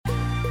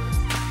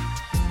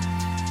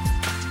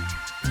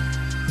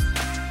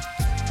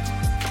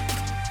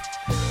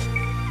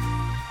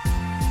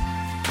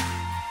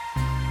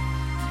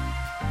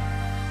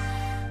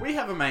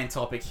have a main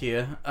topic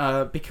here,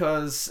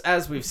 because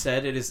as we've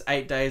said, it is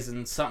 8 days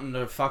and something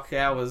to fuck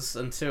hours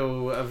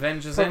until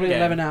Avengers Probably Endgame.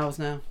 11 hours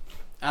now.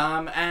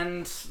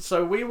 And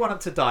so we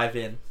wanted to dive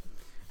in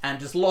and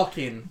just lock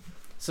in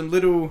some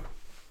little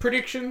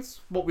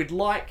predictions, what we'd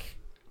like,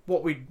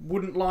 what we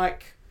wouldn't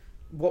like,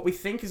 what we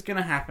think is going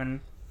to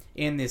happen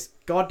in this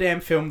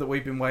goddamn film that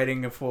we've been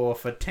waiting for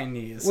 10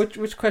 years.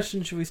 Which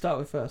question should we start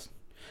with first?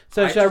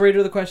 So should I read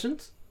all the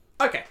questions?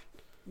 Okay.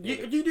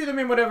 You do them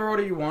in whatever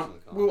order you want.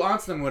 We'll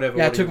answer them in whatever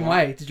order Yeah, I took you them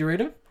want. away. Did you read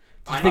them?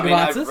 Did you I think mean, of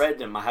I've answers? read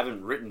them. I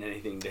haven't written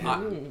anything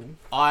down.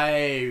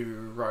 I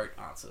wrote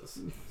answers.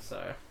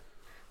 So,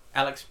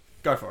 Alex,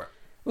 go for it.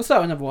 We'll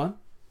start with number one.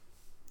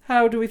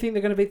 How do we think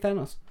they're going to beat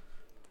Thanos?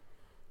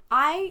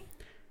 I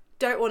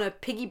don't want to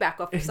piggyback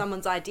off of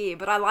someone's idea,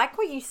 but I like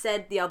what you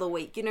said the other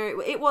week. You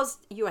know, it was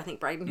you, I think,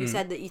 Braden, who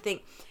said that you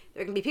think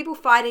there are going to be people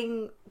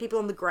fighting people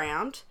on the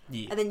ground,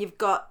 and then you've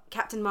got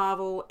Captain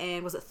Marvel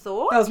and was it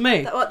Thor? That was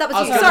me. That was I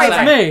was you. gonna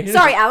Sorry, say- me.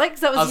 sorry, Alex.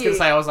 That was, I was you. going to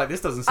say, I was like,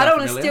 this doesn't I sound don't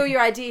want to familiar. steal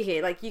your idea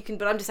here. Like you can,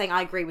 but I'm just saying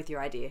I agree with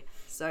your idea.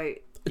 So I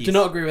do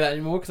not agree with that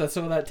anymore because I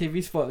saw that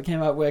TV spot that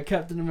came out where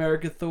Captain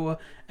America, Thor,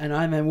 and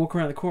Iron Man walk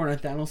around the corner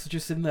and Thanos is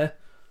just sitting there.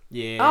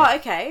 Yeah. oh,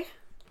 okay.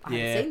 I Yeah.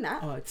 haven't seen that.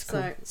 Oh, it's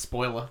so cool.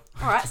 Spoiler.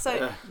 all right.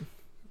 So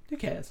Who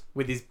cares?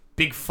 With his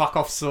big fuck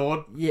off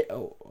sword. Yeah.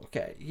 Oh,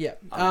 okay. Yeah.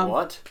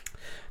 What?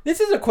 This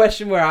is a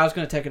question where I was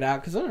going to take it out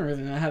because I don't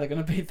really know how they're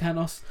going to beat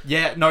Thanos.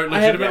 Yeah, no, I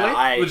have-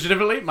 legitimately,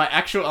 legitimately, my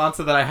actual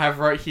answer that I have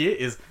right here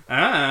is,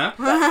 That's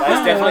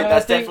I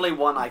think- definitely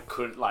one I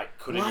couldn't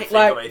even think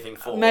like, of anything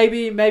for.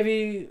 Maybe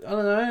I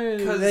don't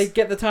know. 'Cause- They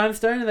get the time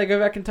stone and they go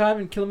back in time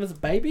and kill him as a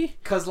baby.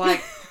 Cause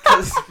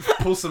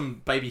pull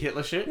some baby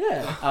Hitler shit.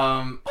 Yeah.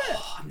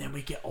 And then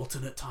we get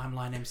alternate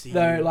timeline MCU.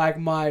 Though, like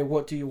my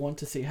 "What do you want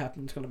to see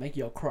happen" is going to make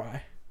you all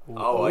cry.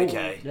 Oh,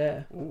 okay.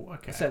 Yeah. Ooh,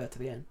 okay. I say that to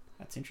the end.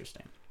 That's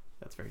interesting.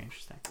 That's very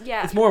interesting.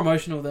 yeah, It's more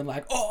emotional than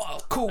like, oh,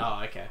 cool.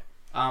 Oh, okay.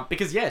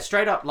 Because yeah,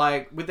 straight up,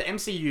 like with the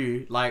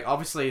MCU, like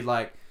obviously,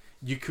 like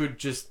you could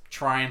just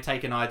try and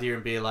take an idea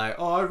and be like,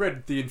 oh, I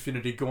read the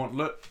Infinity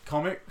Gauntlet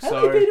comic, How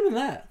so did they beat him in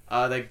that?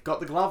 they got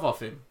the glove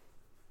off him,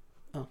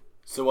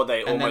 So what they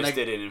And then almost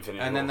they- did in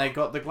Infinity and War. then they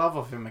got the glove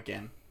off him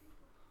again.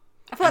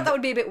 I feel like that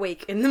would be a bit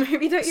weak in the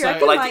movie, don't you So- reckon?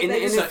 But like in they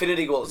just-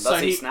 Infinity War,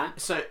 does he snap?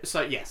 So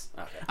yes.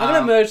 Okay. I'm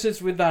going to merge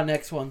this with our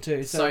next one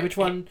too. So, which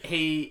one?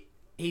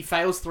 He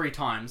fails 3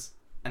 times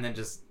and then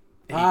just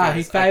He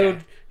goes, failed.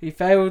 okay. He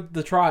failed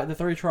the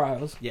 3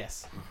 trials.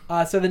 Yes.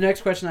 So the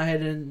next question I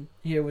had in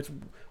here was,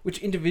 which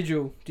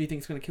individual do you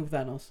think is going to kill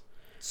Thanos?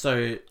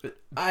 So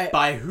I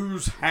by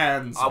whose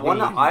hands? I will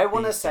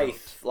wanna he say be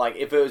like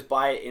if it was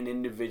by an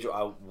individual,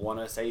 I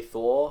wanna say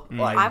Thor.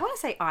 Like I want to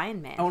say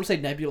Iron Man. want to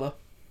say Nebula.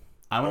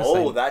 I want to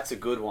say that's a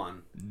good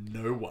one.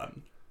 no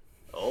one.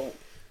 Oh,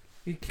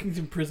 He's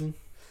in prison.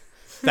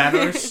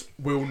 Thanos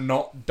will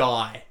not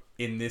die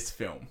in this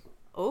film.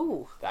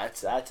 Oh,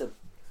 that's a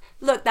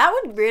look, that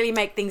would really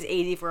make things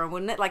easy for him,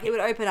 wouldn't it? Like it would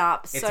open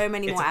up so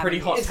many it's more a pretty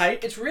avenues. hot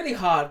take. It's really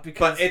hard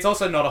because But it's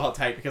also not a hot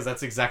take because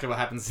that's exactly what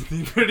happens in the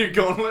Infinity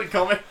Gauntlet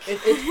comic.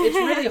 it's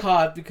really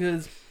hard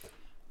because,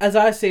 as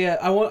I see it,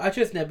 I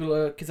chose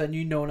Nebula because I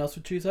knew no one else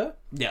would choose her.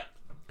 Yeah.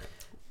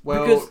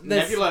 Well, Because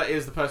there's- Nebula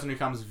is the person who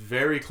comes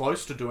very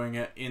close to doing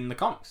it in the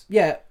comics.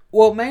 Yeah.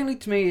 Well, mainly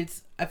to me,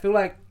 I feel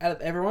like out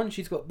of everyone,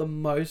 she's got the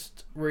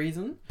most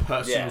Personal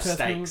personal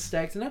stakes.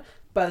 stakes in her.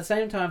 But at the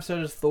same time, so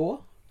does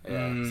Thor. so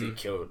he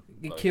killed.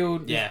 He like,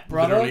 killed Yeah, his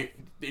brother. literally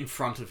in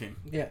front of him.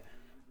 Yeah.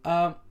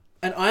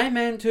 And Iron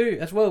Man too,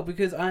 as well,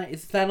 because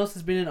Thanos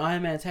has been in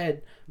Iron Man's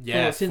head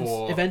since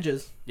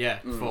Avengers. Yeah,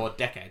 for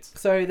decades.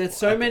 So there's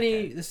so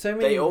many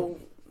They all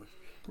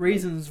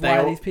reasons They why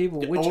all- these people,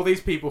 which all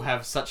these people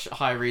have such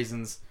high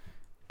reasons,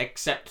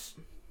 except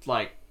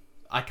like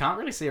I can't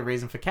really see a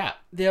reason for Cap.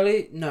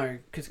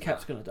 because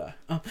Cap's gonna die.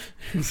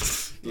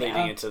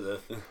 leading into the.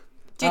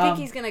 Do you think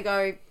he's gonna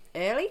go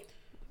early?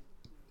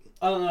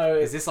 I don't know.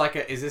 Is this like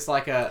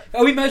a?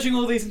 Are we merging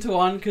all these into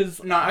one?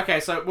 Because No, okay.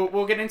 So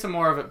we'll get into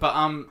more of it,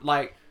 but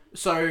like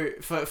so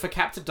for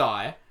Cap to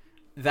die,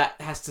 that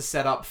has to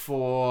set up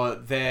for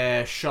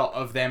their shot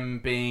of them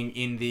being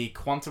in the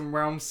quantum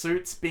realm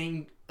suits,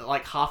 being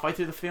like halfway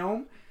through the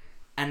film.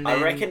 And I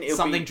then reckon it'll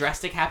something be-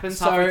 drastic happens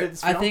So, halfway through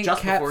this I film, think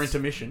just before Cap's-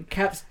 intermission.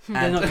 Cap's they're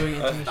And- not doing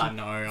intermission. I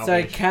know. So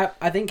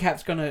I think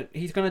Cap's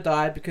he's gonna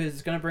die because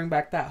it's gonna bring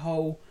back that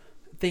whole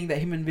thing that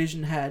him and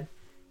Vision had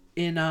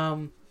in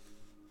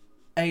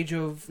Age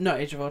of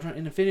Ultron,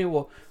 in Infinity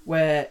War,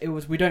 where it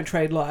was we don't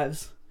trade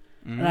lives,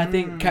 and I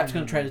think Cap's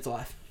gonna trade his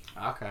life.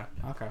 Okay.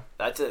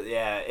 That's it.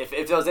 Yeah. If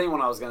there was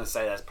anyone I was gonna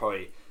say, that's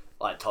probably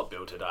like top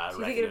bill to die. I So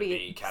you reckon think it'd it'll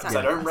be be Cap. 'Cause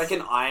I don't sacrifice?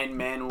 reckon Iron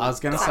Man will. I was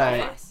gonna say.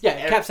 Sacrifice.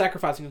 Yeah, Cap's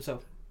sacrificing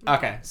himself.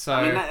 Okay. So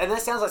I mean, and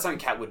that sounds like something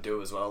Cap would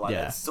do as well. Like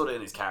Yeah. it's sort of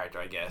in his character,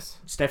 I guess.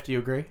 Steph, do you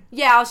agree?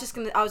 Yeah, I was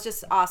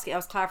just asking. I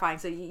was clarifying.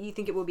 So you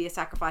think it will be a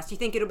sacrifice? Do you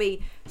think it'll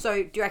be?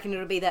 So do you reckon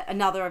it'll be that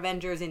another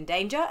Avenger is in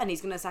danger and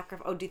he's gonna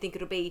sacrifice, or do you think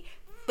it'll be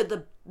for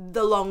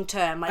the long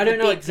term? Like I don't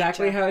the know big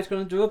exactly picture? how he's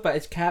gonna do it, but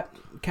it's Cap.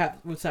 Cap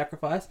would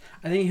sacrifice.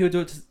 I think he'll do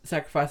it to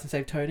sacrifice and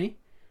save Tony.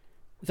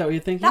 Is that what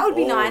you're thinking? That would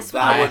be Oh, nice.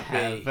 that wouldn't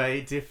I would be- have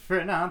a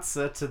different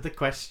answer to the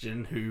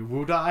question: who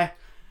will die?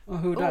 Oh,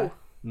 who would it? die? Ooh,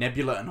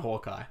 Nebula and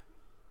Hawkeye.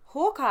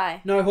 Hawkeye.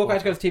 No,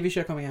 Hawkeye's got a TV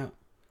show coming out.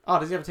 Oh,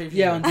 does he have a TV show?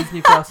 Yeah, on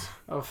Disney Plus.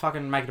 Oh,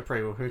 fucking make it a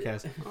prequel. Who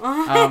cares?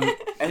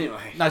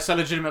 Anyway. No, so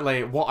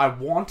legitimately, what I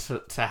want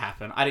to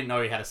happen, I didn't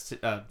know he had a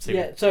TV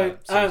Yeah, so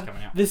series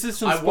coming out. this is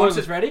some I spoilers.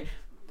 wanted- Ready?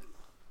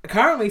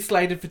 Currently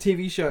slated for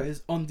TV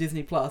shows on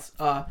Disney Plus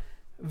are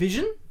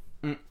Vision.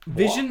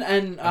 Vision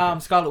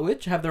and Scarlet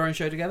Witch have their own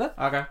show together,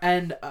 Okay.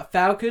 and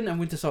Falcon and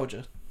Winter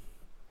Soldier.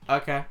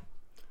 Okay.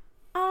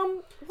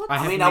 What? I I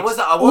have mean, I mixed-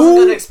 wasn't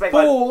going to expect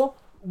like. four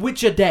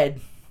which are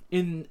dead at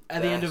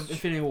the end of That's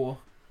Infinity War.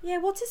 Yeah,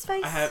 what's his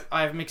face?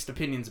 I have mixed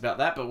opinions about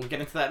that, but we'll get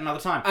into that another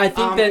time. I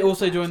think they're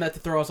also doing that to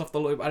throw us off the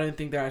loop. I don't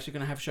think they're actually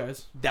going to have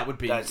shows. That would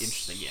be That's-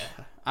 interesting,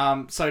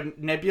 yeah. So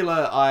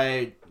Nebula,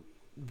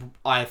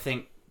 I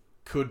think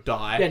could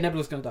die. Yeah,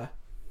 Nebula's going to die.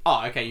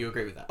 Oh, okay, you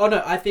agree with that? Oh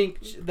no, I think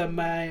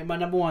my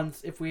number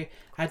ones. If we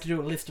had to do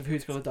a list of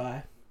who's going to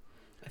die,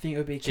 I think it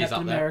would be She's Captain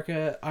up there.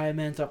 America, Iron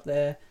Man's up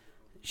there,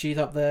 she's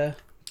up there.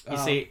 You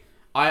see,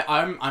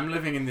 I'm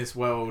living in this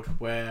world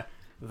where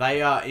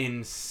they are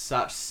in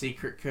such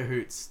secret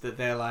cahoots that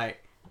they're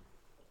like,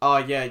 oh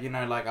yeah, you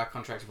know, like our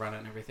contracts run it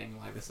and everything,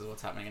 like this is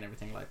what's happening and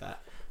everything like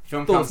that.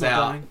 Film Thor's comes not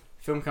out. dying.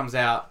 Film comes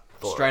out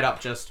Thor. straight up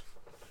just,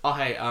 oh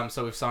hey,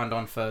 so we've signed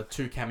on for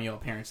 2 cameo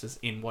appearances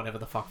in whatever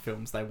the fuck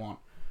films they want,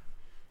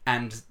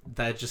 and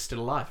they're just still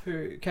alive.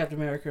 Who Captain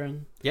America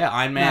and Yeah,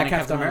 Iron Man and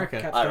Captain America.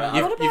 Captain Alright.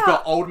 America. What You've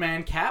about- got Old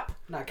Man Cap,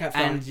 Not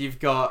Captain. and you've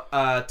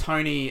got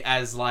Tony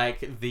as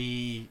like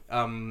the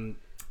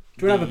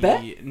Do you wanna have a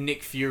bet?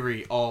 Nick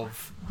Fury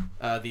of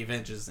the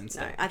Avengers No,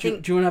 instead. I do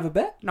think you want to have a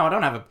bet? No, I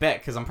don't have a bet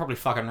because I'm probably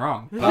fucking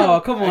wrong. But- Oh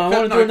come on! I want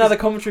to No, do another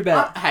 'cause commentary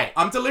bet. Hey,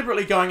 I'm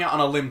deliberately going out on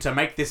a limb to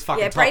make this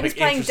fucking yeah, topic Braden's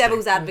playing interesting.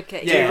 devil's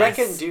advocate. Yeah.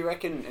 Yes. Do you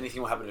reckon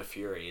anything will happen to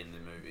Fury in the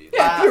movie?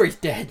 Yeah, Fury's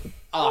dead.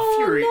 Oh,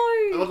 Fury!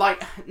 no. Well,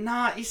 like,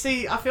 nah. You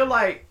see, I feel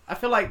like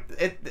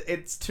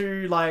it's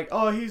too like,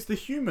 oh, he's the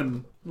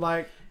human.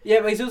 Like,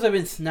 Yeah, but he's also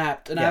been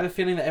snapped, and I Yeah. have a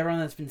feeling that everyone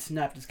that's been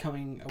snapped is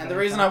coming. and away the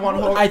reason from- I want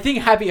Hawk. I think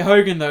Happy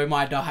Hogan though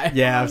might die.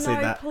 Yeah, I've no,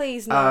 seen that.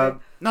 please no.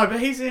 No, but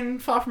he's in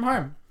Far From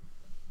Home.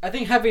 I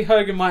think Happy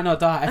Hogan might not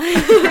die.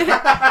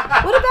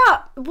 What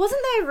about?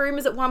 Wasn't there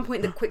rumors at one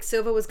point that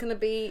Quicksilver was going to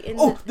be in?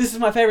 Oh, this is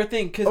my favorite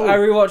thing because Oh. I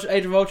rewatch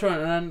Age of Ultron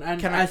and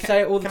I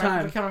say it all the Can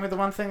I time. come in with the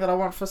one thing that I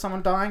want for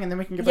someone dying, and then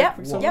we can get Yep, back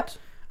to Quicksilver? yep.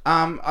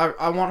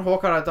 I want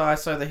Hawkeye to die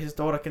so that his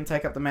daughter can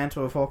take up the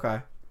mantle of Hawkeye,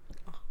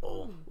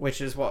 Oh.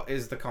 which is what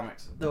is the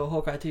comics. The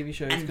Hawkeye TV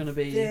show is And going to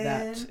be then-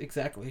 that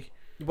exactly.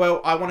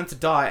 Well, I want him to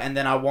die, and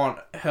then I want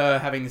her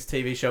having this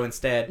TV show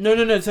instead.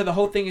 No. So the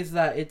whole thing is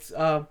that it's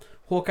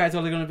Hawkeye's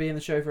only going to be in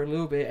the show for a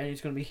little bit, and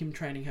it's going to be him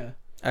training her.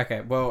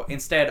 Okay, well,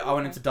 instead, I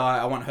want him to die.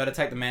 I want her to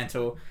take the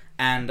mantle,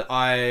 and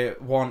I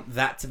want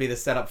that to be the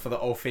setup for the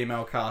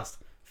all-female cast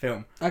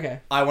film.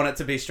 Okay. I want it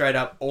to be straight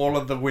up all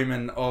of the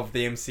women of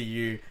the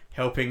MCU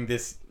helping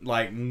this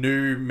like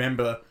new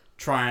member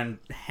try and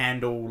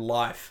handle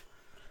life.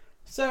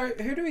 So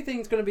who do we think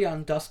is going to be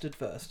undusted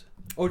first,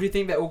 or do you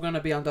think they're all going to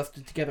be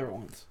undusted together at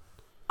once?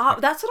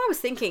 That's what I was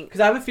thinking. Because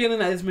I have a feeling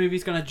that this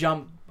movie's going to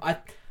jump.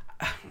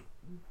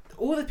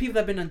 All the people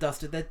that have been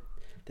undusted, they're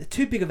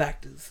too big of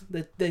actors.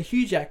 They're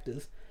huge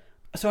actors.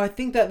 So I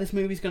think that this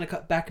movie's going to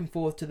cut back and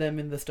forth to them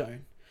in the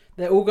stone.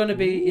 They're all going to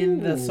be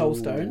in the Soul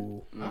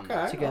Stone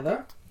Okay. together.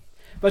 okay.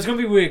 But it's going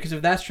to be weird because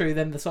if that's true,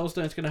 then the Soul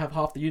Stone's going to have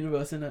half the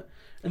universe in it,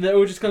 and they're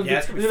all just going to Yeah,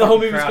 it's be. gonna And be then the whole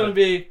fucking movie's going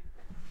to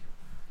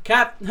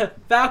crowded.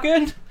 be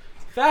Falcon.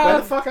 Where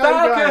the fuck are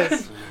you Falcon.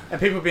 guys? And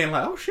people being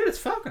like, "Oh shit, it's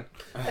Falcon."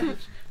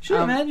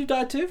 Shit, man, you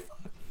died too.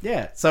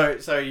 Yeah.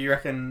 So you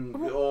reckon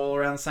all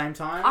around the same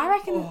time? I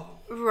reckon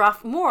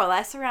rough, more or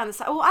less around the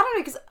same. Well, I don't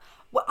know because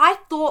I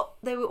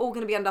thought they were all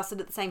going to be undusted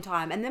at the same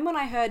time, and then when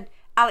I heard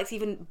Alex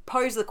even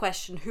pose the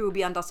question, "Who will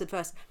be undusted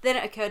first?" then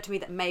it occurred to me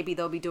that maybe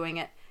they'll be doing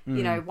it,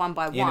 you know, one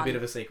by in one. a bit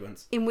of a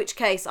sequence. In which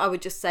case, I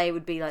would just say it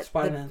would be like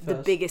Spider-Man the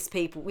first. biggest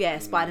people. Yeah,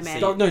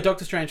 Spider-Man. See. No,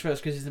 Doctor Strange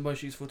first because he's the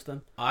most useful to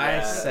them. I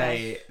Yeah.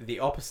 say the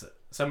opposite.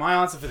 So my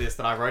answer for this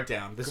that I wrote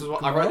down. This is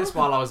what I wrote this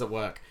while I was at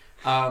work.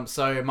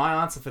 So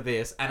my answer for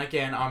this, and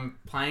again, I'm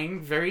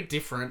playing very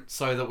different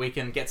so that we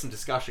can get some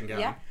discussion going.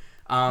 Yeah.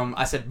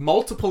 I said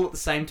multiple at the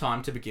same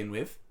time to begin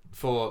with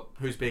for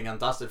who's being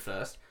undusted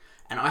first,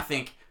 and I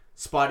think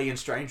Spidey and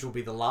Strange will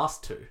be the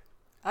last two.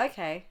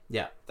 Okay.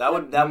 Yeah. That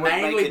would Mainly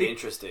make it be-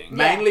 interesting.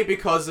 Mainly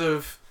because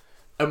of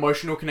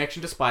emotional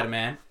connection to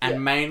Spider-Man, and Yeah.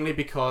 mainly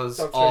because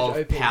Doctor of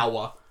Strange OP.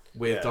 power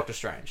with Yeah. Doctor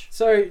Strange.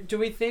 So, do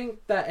we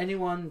think that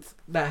anyone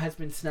that has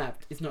been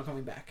snapped is not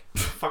coming back?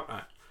 Fuck no.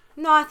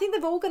 No, I think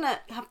they're all gonna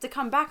have to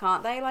come back,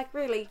 aren't they? Like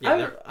really. Yeah, I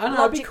they're- don't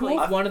know. It'd be cool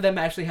logically- if one of them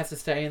actually has to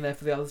stay in there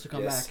for the others to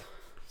come Yes. back.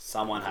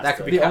 Someone has That to.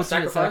 could be The Cap ultimate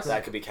sacrifice. sacrifice.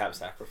 That could be Cap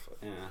sacrifice.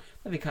 Yeah.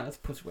 That'd be kind of a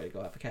pussy way to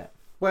go out for Cap.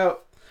 Well,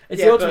 It's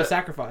yeah, the ultimate but-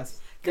 sacrifice.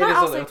 Can It I is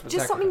ask the like, ultimate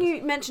just something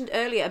sacrifice. you mentioned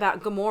earlier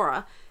about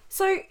Gamora?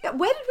 So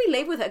where did we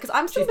leave with her? Because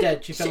I'm still She's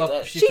dead. She fell off.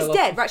 dead. She's fell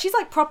dead, off. right? She's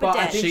like proper But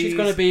dead. I think she's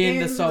gonna be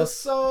in the soul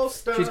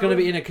Stone. She's going to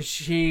be in it because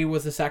she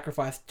was the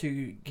sacrifice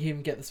to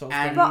him get the soul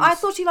And- stone. But I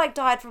thought she like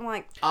died from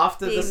like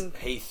After this, being...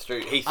 He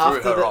threw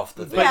After her the- off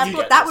the but thing. Yeah, I you to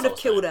thought get that the would have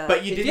soul killed stone. her.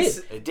 but you It didn't.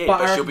 did. It did, But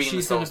but I she'll reckon be in the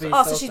she's soul gonna be- stone.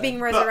 Oh, so Soul she's stone. being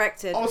But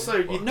resurrected. Also,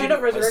 you No, didn't,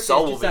 not resurrected. soul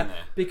Just will be that, in there.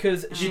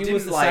 because You she didn't,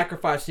 was the like-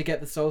 sacrifice to get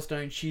the soul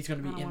stone. She's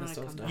going to I be in the wanna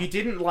soul come stone. you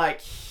didn't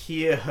like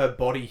hear her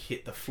body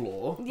hit the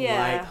floor.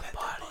 Yeah.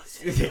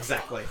 Like,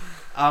 exactly.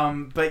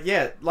 But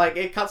yeah, like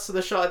it cuts to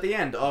the shot at the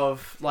end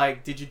of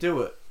like, did you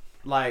do it?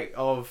 Like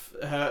of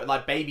her,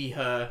 like baby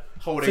her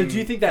holding. So do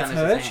you think that's Thanos'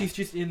 her? hand. She's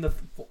just in the...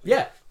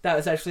 Yeah. That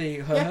was actually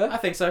her? Yeah, I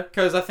think so.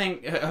 Because I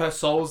think her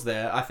soul's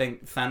there. I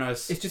think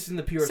Thanos It's just in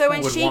the purest So form.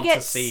 when would she want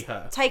gets to see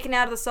her. taken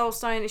out of the soul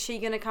stone, is she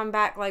gonna come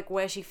back like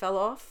where she fell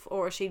off,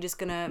 or is she just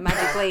gonna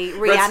magically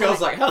Red reanimate?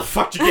 Skull's like, how the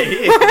fuck did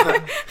you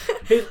get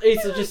here?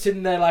 He's just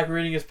sitting there like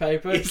reading his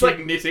paper. He's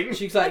like knitting.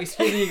 She's like,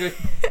 excuse me, you go,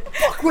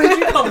 fuck, where'd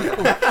you come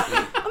from?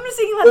 I'm just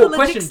thinking like Oh, the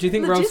question, do you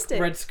think logistics.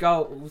 Red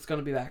Skull was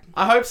going to be back?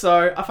 I hope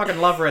so. I fucking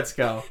love Red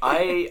Skull.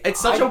 It's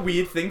such I- a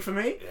weird thing for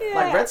me. Yeah.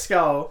 Like Red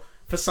Skull,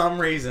 for some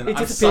reason, It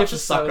I'm disappeared such a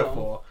for so sucker long.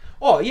 for.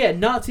 Oh, yeah,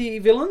 Nazi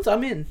villains,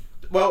 I'm in.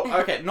 Well,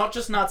 okay, not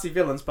just Nazi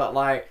villains, but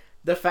like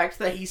the fact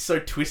that he's so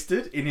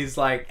twisted in his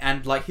like,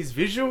 and like his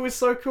visual is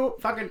so cool,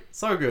 fucking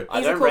so good. I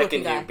He's a don't cool reckon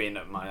looking guy. he'd be in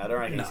it, mate. I don't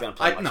reckon No, he's going to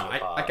play much no, of a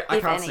part. I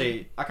If can't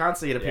any. I can't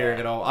see it appearing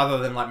Yeah. at all, other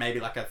than like maybe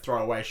like a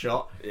throwaway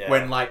shot Yeah.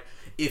 when like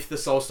if the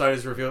Soul Stone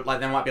is revealed, like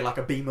there might be like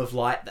a beam of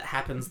light that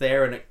happens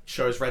there and it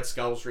shows Red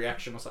Skull's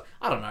reaction or something.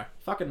 I don't know.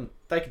 Fucking,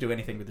 they could do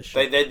anything with this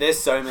shit. There's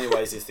so many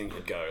ways this thing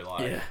could go.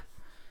 Like, Yeah.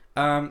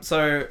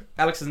 So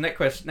Alex's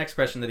next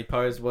question that he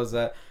posed was,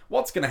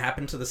 what's going to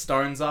happen to the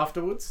stones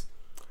afterwards?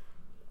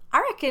 I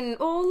reckon.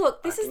 Oh,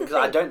 look, this is the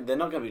because thing. they're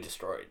not going to be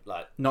destroyed.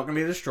 Like, Not going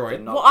to be destroyed. they're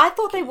not. Well, I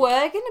thought they were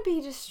going to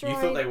be destroyed. You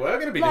thought they were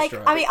going to be like,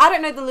 destroyed? I mean, I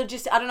don't know the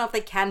logistics. I don't know if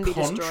they can be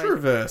destroyed.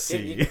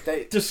 Controversy.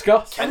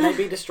 Discuss. Can they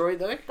be destroyed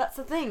though? That's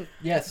the thing.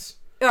 Yes.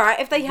 All right,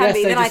 if they can Yes,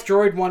 be, they then I.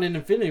 destroyed one in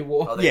Infinity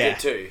War. Oh, they Yeah. did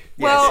too.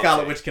 Yeah, Well-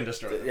 Scarlet Witch can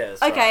destroy them. Yeah,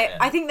 that's Okay, right, yeah.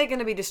 I think they're going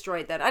to be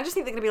destroyed then. I just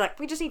think they're going to be like,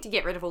 we just need to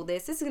get rid of all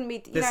this. This is going to be,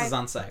 you This know. is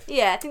unsafe.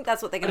 Yeah, I think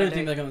that's what they're I going don't to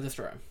think do. they're going to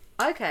destroy him.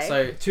 Okay.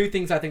 So, Two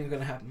things I think are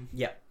going to happen.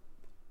 yeah.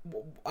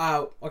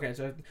 Okay,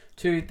 so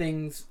two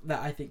things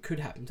that I think could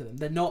happen to them.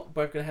 They're not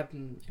both going to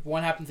happen. If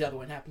one happens, the other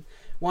won't happen.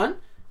 One,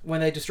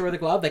 when they destroy the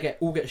glove, they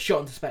all get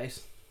shot into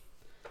space.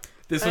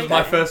 This was Okay.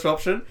 my first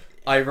option.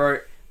 I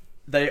wrote,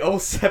 they all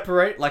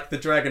separate like the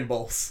Dragon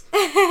Balls.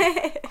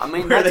 I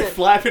mean, Where they that's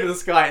fly up into the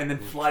sky and then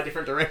fly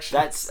different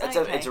directions.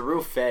 Okay. it's a real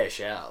fair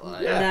shout.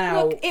 Like, Yeah.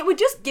 Now, Look, it would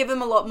just give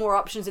them a lot more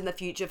options in the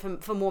future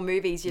for more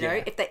movies, you know?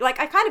 Yeah. If they like,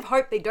 I kind of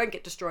hope they don't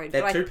get destroyed,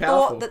 They're but too I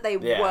powerful. thought that they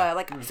Yeah. were.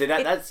 Like, See,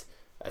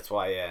 that's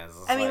why, yeah. it's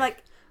I mean, like,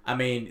 I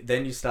mean,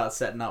 then you start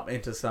setting up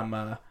into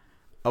some,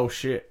 oh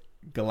shit,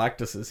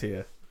 Galactus is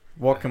here.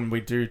 What can we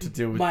do to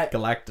deal with My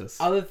Galactus?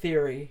 other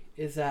theory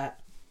is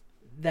that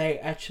they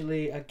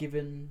actually are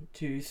given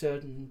to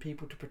certain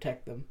people to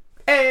protect them.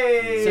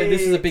 Hey! So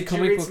this is a big Did you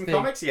comic read book some thing.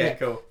 comics? Yeah, Yeah.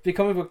 cool. Big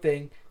comic book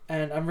thing,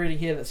 and I'm reading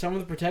here that some of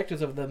the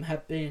protectors of them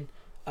have been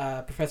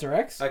Professor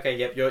X. Okay,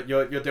 yep,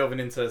 you're delving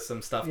into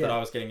some stuff that Yeah. I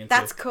was getting into.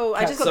 that's cool.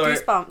 I just got So-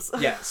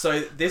 goosebumps. Yeah, so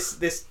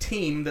this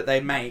team that they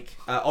make,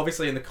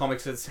 obviously in the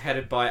comics it's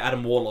headed by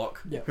Adam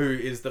Warlock, Yeah. who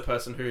is the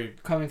person who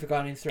Coming for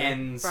Guardians 3.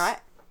 ends... Right?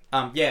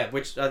 Yeah,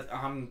 which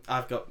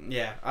I've got...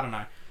 Yeah, I don't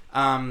know.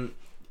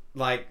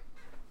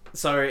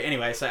 So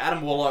anyway, so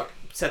Adam Warlock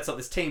sets up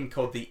this team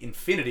called the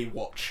Infinity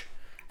Watch.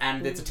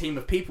 And it's a team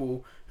of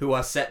people who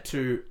are set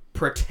to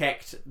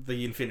protect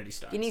the Infinity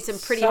Stones. You need some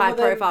pretty Some high of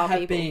them profile have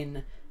people.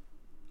 been.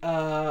 Do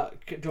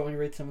you want me to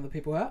read some of the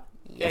people out?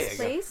 Yes,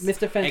 Yeah, yeah, please.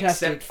 Mr. Fantastic,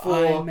 Except for-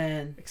 Iron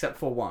Man. Except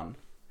for one.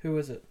 Who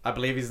was it? I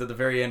believe he's at the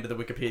very end of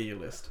the Wikipedia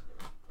list.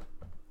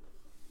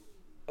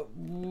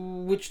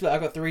 Which I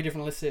got 3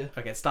 different lists here.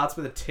 Okay, it starts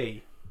with a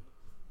T.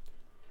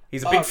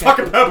 He's a Oh, big okay.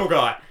 fucking purple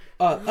guy.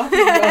 Oh,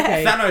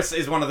 okay. Thanos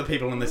is one of the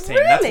people in this team.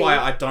 That's Really? why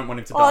I don't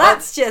want him to Oh, die.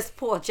 that's just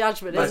poor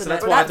judgment, No, isn't so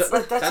that's it?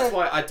 why That's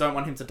why I don't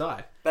want him to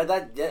die. But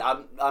that, yeah,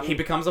 I'm He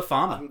becomes a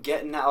farmer. I'm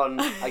getting that on.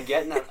 I'm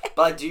getting that.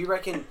 But do you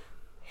reckon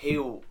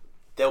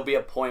there'll be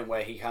a point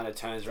where he kind of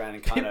turns around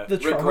and kind The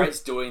of troll. regrets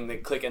doing the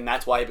click, and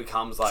that's why he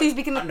becomes like. So he's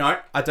becoming. No,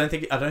 I don't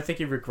think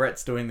he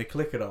regrets doing the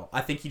click at all.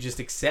 I think he just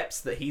accepts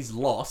that he's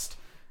lost.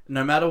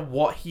 No matter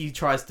what he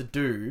tries to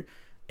do,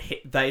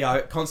 they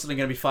are constantly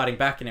going to be fighting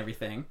back and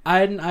everything. I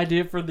had an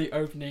idea for the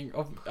opening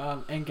of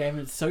Endgame, and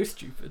it's so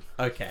stupid.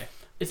 Okay.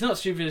 It's not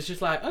stupid, it's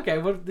just like, okay,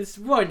 well, this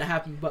won't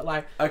happen, but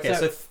like... Okay,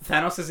 so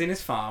Thanos is in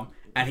his farm,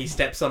 and he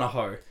steps on a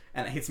hoe,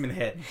 and it hits him in the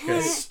head. He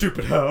goes,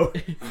 stupid hoe.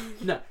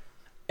 No.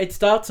 It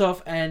starts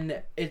off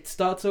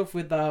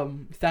with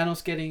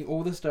Thanos getting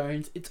all the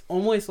stones. It's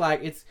almost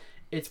like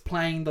it's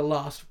playing the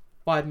last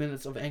 5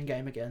 minutes of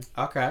Endgame again.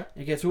 Okay.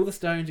 He gets all the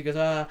stones, he goes,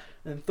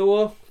 and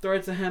Thor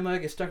throws the hammer,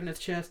 gets stuck in his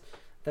chest,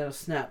 Thanos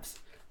snaps.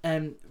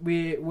 And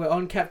we're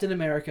on Captain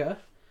America,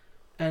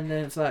 and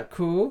then it's like,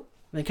 cool.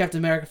 And then Captain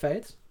America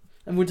fades,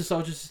 and Winter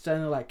Soldier's just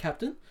standing there like,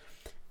 Captain.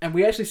 And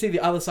we actually see the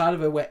other side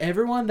of it, where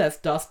everyone that's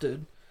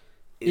dusted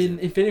in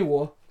Infinity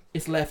War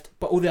is left,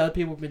 but all the other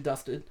people have been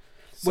dusted.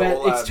 So Where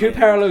all it's that two means-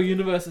 parallel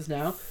universes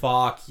now.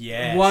 Fuck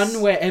yes.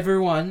 One where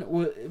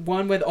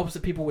one where the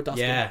opposite people were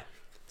dusted. Yeah.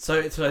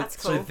 So That's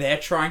cool. they're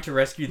trying to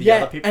rescue the Yeah,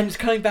 other people. and it's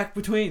coming back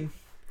between.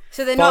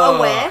 So they're not Fuck.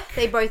 aware.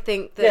 They both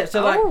think that. Yeah,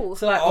 so like,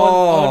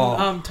 oh,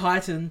 on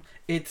Titan,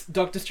 it's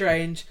Doctor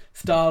Strange,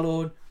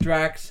 Star-Lord,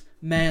 Drax,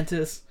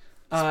 Mantis,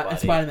 and Spidey.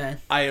 Spider-Man.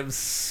 I am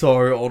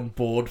so on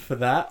board for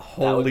that.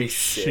 would Holy be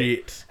sick.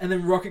 shit. And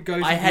then Rocket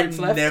goes I and had Groot's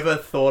left. never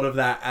thought of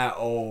that at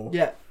all.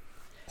 Yeah.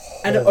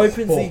 And it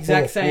opens the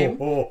exact same.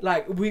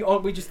 Like, we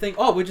just think,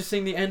 we're just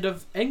seeing the end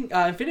of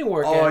Infinity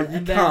War again. Oh, you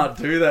and then, can't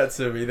do that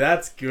to me.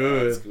 That's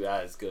good.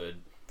 That is good.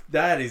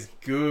 That is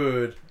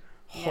good.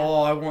 Yeah.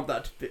 Oh, I want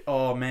that to be...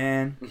 Oh,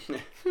 man.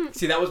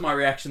 See, that was my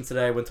reaction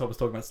today when Tom was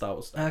talking about Star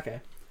Wars.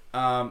 Okay.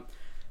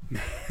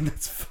 Man,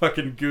 that's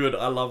fucking good.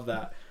 I love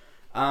that.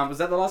 Was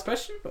that the last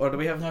question? Or do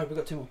we have... No, we've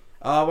got two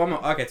more. One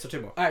more. Okay, so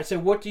 2 more. Alright, so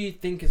what do you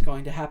think is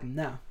going to happen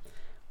now?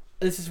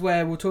 This is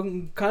where we're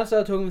talking, kind of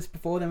started talking this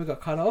before, then we got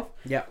cut off.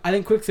 Yeah. I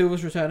think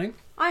Quicksilver's returning.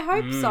 I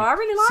hope so. I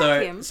really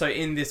like him. So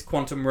in this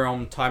quantum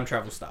realm time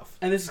travel stuff.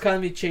 And this is kind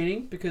of me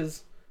cheating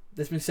because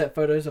there's been set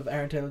photos of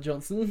Aaron Taylor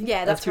Johnson.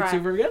 Yeah, that's as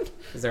Quicksilver again.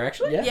 Is there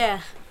actually? Yeah.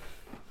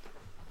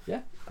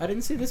 Yeah. I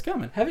didn't see this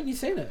coming. Haven't you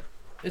seen it?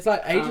 It's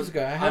like ages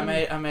ago.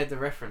 I made the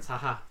reference.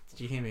 Haha. Did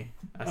you hear me?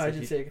 I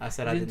didn't see it. I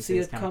said You I didn't see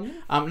this it coming.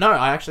 coming. No,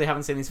 I actually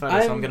haven't seen these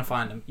photos, so I'm I'm- gonna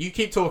find them. You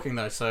keep talking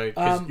though, so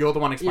because you're the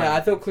one explaining. Yeah,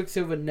 I thought things.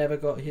 Quicksilver never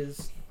got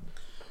his,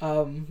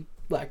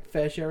 like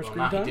fair share of Well,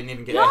 screen no, he time. didn't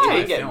even get. No. any He of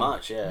didn't the get film.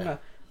 much, yeah.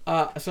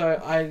 No. So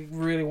I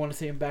really want to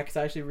see him back because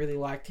I actually really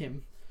liked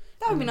him.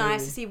 That would be Really.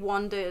 nice to see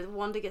Wanda.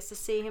 Wanda gets to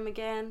see him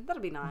again.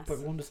 That'd be nice. But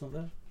Wanda's not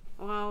there.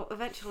 Well,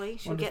 eventually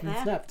she'll Wanda's get been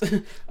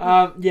there.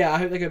 snapped. Yeah, I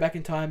hope they go back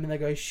in time and they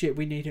go, shit,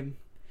 we need him.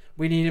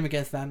 We need him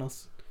against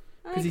Thanos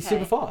because he's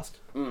super fast.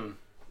 Mm.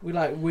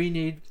 We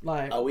need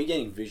like Are we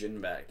getting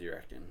Vision back, do you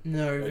reckon?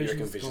 no do you reckon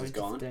Vision's Vision's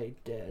going gone? to stay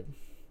dead.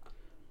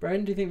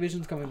 Brandon, do you think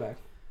Vision's coming back?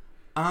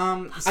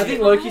 I I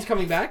think Loki's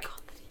coming back.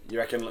 You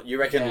reckon Yeah.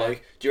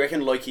 Loki... Do you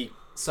reckon Loki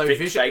So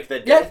fake their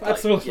Yeah, death?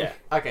 absolutely. Yeah.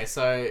 Okay,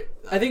 so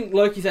I think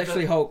Loki's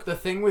actually Hulk. the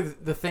thing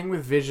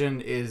with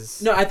Vision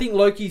is No, I think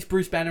Loki's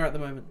Bruce Banner at the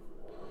moment.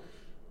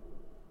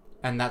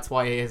 and that's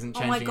why he isn't Oh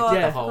changing my into god!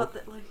 Yeah. the I Hulk.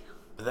 forgot that, like,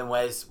 But then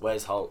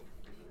where's Hulk?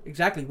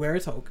 Exactly. Where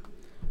is Hulk?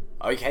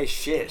 Okay,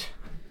 shit.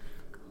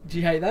 Do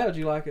you hate that or do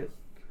you like it?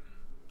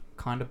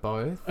 Kind of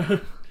both.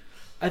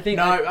 I think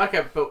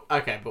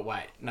Okay, but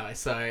wait, no.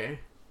 So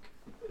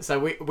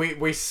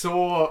we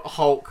saw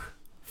Hulk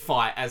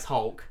fight as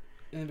Hulk,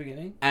 in the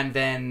beginning. and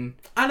then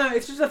I know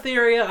it's just a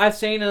theory I've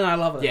seen and I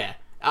love it. yeah,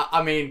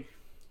 I mean,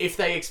 if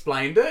they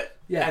explained it,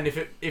 Yeah. and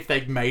if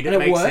they made it And it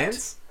make worked.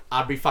 sense,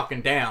 I'd be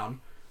fucking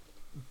down.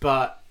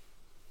 But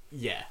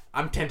yeah,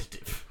 I'm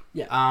tentative.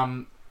 Yeah.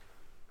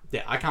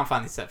 Yeah, I can't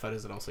find these set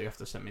photos at all, so you have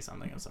to send me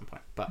something at some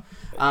point. But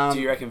Do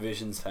you reckon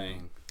Vision's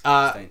staying?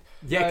 yeah,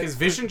 because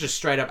Vision just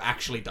straight up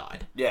actually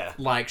died. Yeah.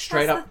 Like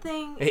straight that's up, the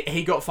thing.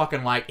 he got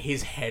fucking like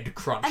his head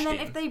crunched And then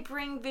in. if they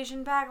bring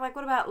Vision back, like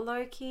what about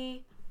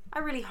Loki? I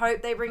really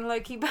hope they bring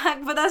Loki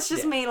back, but that's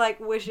just Yeah. me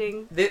like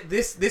wishing.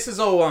 This is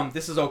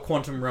all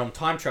quantum realm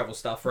time travel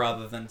stuff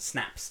rather than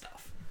snap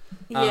stuff.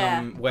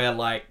 Yeah. Where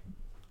like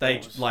they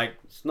Of course. like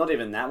It's not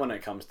even that when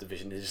it comes to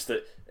Vision. It's just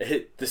that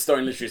the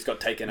stone literally just got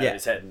taken out Yeah. of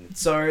his head. And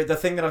so the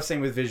thing that I've seen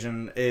with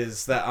Vision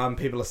is that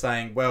people are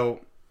saying, well,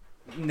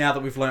 now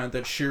that we've learned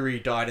that Shuri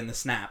died in the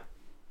snap,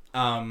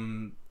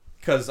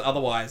 because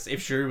otherwise,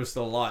 if Shuri was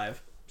still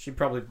alive, she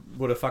probably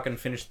would have fucking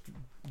finished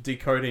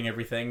decoding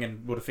everything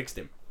and would have fixed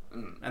him,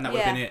 and that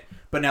would have been Yeah. it.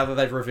 But now that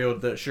they've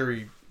revealed that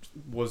Shuri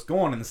was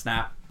gone in the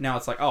snap, now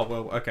it's like, oh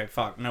well, okay,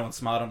 fuck, no one's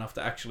smart enough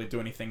to actually do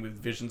anything with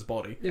Vision's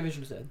body. Yeah,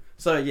 Vision's dead.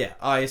 So yeah,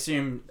 I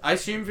assume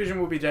Vision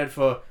will be dead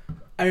for.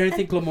 I don't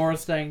think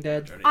Gamora's staying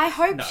dead. I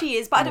hope No, she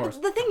is, but Gamora's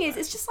the thing is,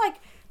 it's just like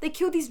they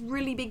killed these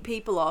really big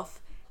people off,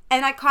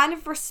 and I kind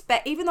of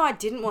respect, even though I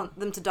didn't want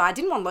them to die, I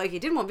didn't want Loki, I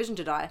didn't want Vision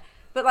to die,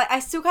 but like I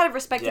still kind of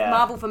respected Yeah.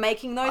 Marvel for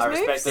making those I moves.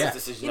 respect those Yeah.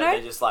 decisions You that know?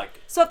 they just like.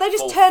 So if they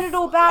just Full- turn it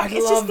all back, I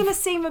it's love- just gonna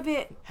seem a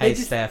bit. Hey They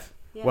just- Steph,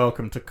 Yeah.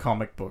 welcome to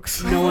comic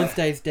books. No one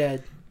stays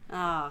dead.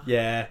 Ah.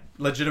 Yeah,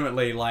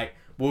 legitimately, like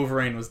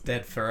Wolverine was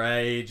dead for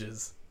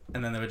ages,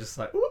 and then they were just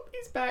like, "Whoop,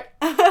 he's back."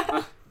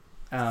 Yeah,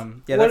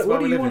 that's What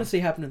do we you live want in. to see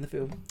happen in the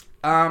film?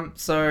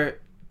 So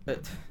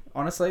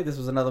honestly, this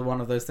was another one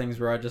of those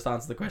things where I just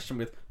answered the question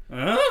with,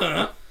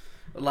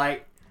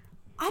 like,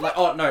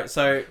 oh no.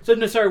 So So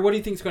no, sorry. What do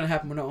you think's going to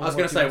happen? I was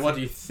going to say, what do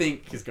you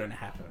think is going to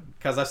happen?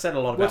 Because I've said a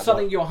lot about What's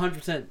something you're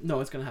 100% know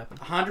it's going to happen?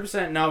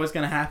 100% know is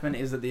going to happen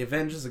is that the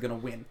Avengers are going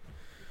to win.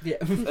 Yeah.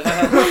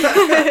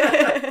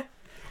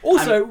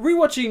 Also,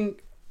 rewatching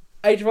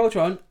Age of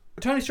Ultron,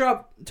 Tony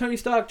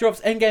Stark drops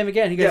Endgame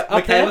again. He goes, Yeah,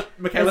 up there,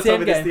 Michaela that's the told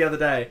me this Endgame. the other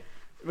day.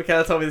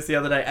 Michaela told me this the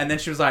other day, and then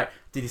she was like,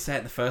 "Did he say it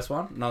in the first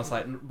one?" And I was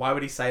like, "Why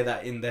would he say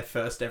that in their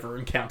first ever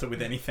encounter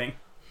with anything?"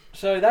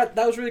 So that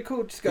was really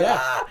cool. Just go,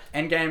 ah!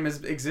 Endgame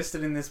has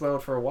existed in this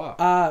world for a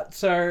while.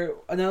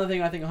 So another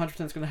thing I think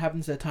 100% is going to happen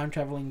is they're time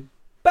traveling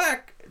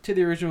back to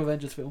the original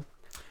Avengers film.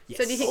 Yes.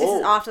 So do you think this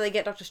is Oh. after they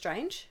get Doctor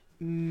Strange?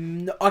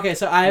 Okay,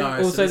 so I have No,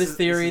 so also this this is-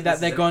 theory this that is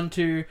they're it. gone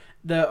to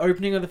the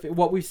opening of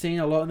what we've seen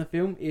a lot in the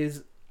film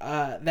is they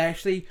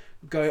actually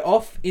go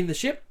off in the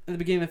ship at the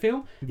beginning of the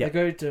film. Yep. They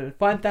go to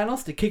find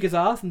Thanos to kick his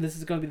ass, and this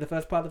is going to be the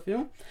first part of the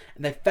film.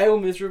 And they fail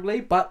miserably,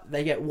 but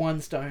they get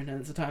one stone, and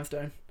it's a time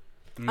stone.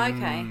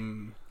 Okay.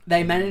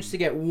 They managed to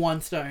get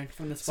one stone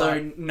from this So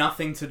fight.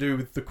 nothing to do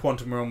with the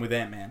quantum realm with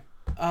Ant-Man.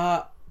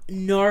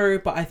 No,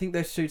 but I think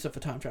those suits are for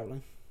time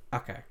traveling.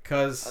 Okay,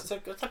 because That's a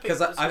big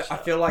because I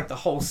shout. feel like the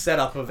whole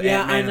setup of Yeah,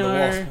 Ant-Man and the I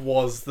know. Wasp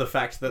was the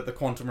fact that the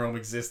quantum realm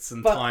exists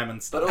and But- time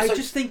and stuff. But I also,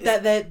 just think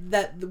is-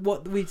 that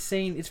what we've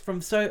seen is from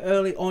so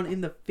early on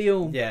in the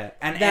film. Yeah,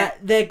 and That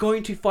they're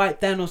going to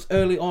fight Thanos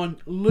early on,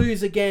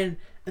 lose again,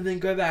 and then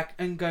go back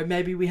and go,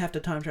 maybe we have to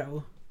time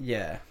travel.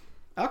 yeah.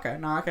 Okay,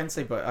 no, I can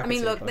see, but I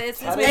mean, look,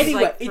 this Anyway, movie's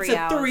like it's 3 a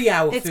hours.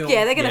 3-hour It's film.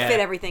 yeah, they're gonna Yeah. fit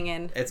everything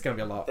in. it's gonna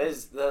be a lot.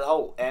 There's the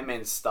whole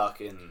Ant-Man stuck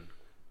in.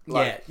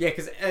 Yeah,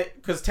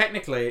 because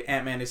technically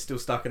Ant-Man is still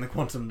stuck in the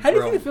quantum How do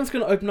you realm. think the film's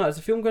going to open up? Is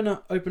the film going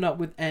to open up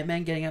with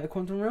Ant-Man getting out of the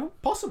quantum realm?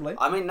 Possibly.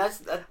 I mean,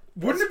 that.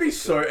 Wouldn't it be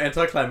so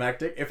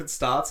anticlimactic if it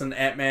starts and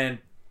Ant-Man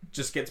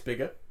just gets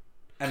bigger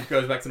and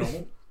goes back to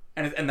normal,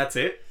 and that's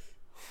it?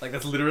 Like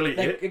that's literally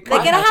Like, it. it They're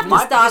can't gonna have happen. to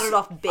My start biggest- it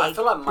off big. I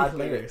feel like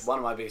Hilarious. one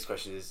of my biggest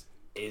questions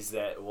is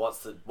that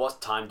what's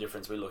time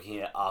difference we're looking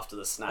at after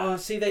the snap? Oh,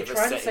 see, they If it's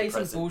try to set in say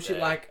some present bullshit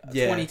day. like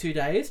Yeah. 22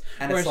 days.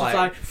 And where it's just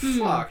like,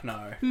 fuck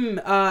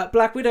no.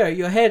 Black Widow,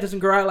 your hair doesn't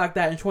grow out like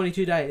that in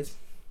 22 days.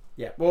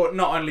 Yeah. Well,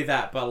 not only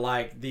that, but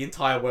like the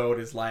entire world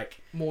is like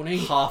Morning.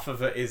 half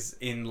of it is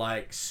in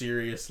like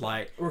serious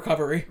like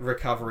Recovery.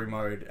 recovery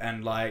mode,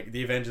 and like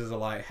the Avengers are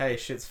like, hey,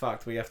 shit's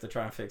fucked. We have to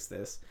try and fix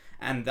this.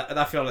 And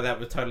I feel like that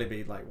would totally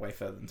be like way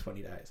further than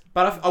 20 days.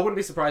 But I wouldn't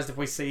be surprised if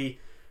we see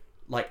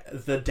like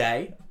the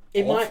day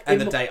It off might- and it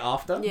the mi- day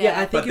after. Yeah. Yeah,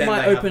 I But think it then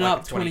might they have, open like,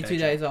 up a 20 22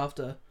 days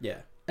after. Yeah.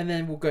 And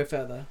then we'll go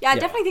further. Yeah, I Yeah.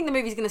 definitely think the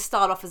movie's going to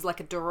start off as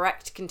like a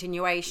direct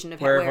continuation of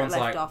Where where it everyone's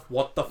left like, off.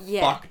 what the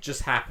Yeah. fuck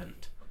just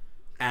happened?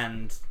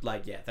 And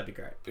like, yeah, that'd be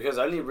great. Because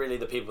only really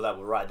the people that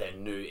were right there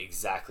knew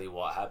exactly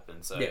what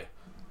happened. So Yeah.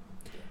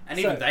 And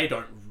even So- they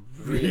don't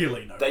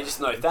really know. they just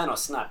know Thanos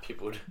snapped.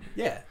 People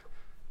Yeah.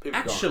 gone.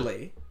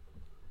 Actually,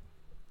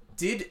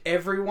 did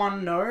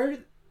everyone know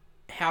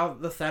how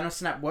the Thanos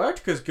snap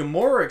worked? Because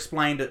Gamora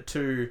explained it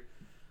to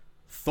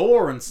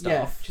Thor and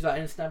Yeah, stuff. she's like,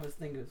 and snap his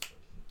fingers.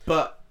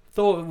 But,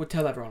 Thor would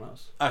tell everyone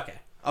else. okay.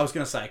 I was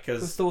going to say, Because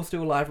because, Thor's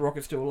still alive,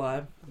 Rocket's still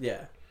alive.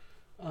 yeah.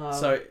 Um,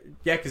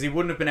 Yeah, because he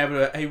wouldn't have been able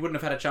to, he wouldn't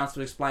have had a chance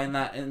to explain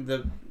that in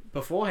the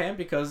beforehand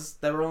because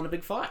they were all in a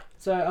big fight.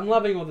 So I'm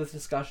loving all this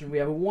discussion. We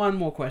have one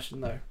more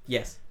question though.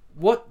 Yes.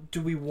 What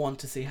do we want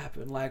to see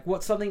happen? Like,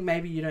 what's something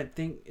maybe you don't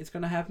think it's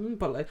going to happen,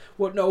 but like,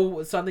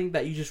 something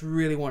that you just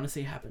really want to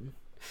see happen?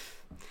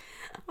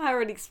 I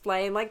already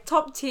explained. Like,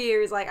 top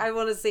tier is like, I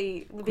want to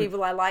see the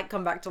people I like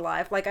come back to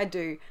life. Like, I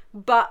do.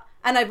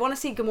 And I want to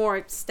see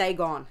Gamora stay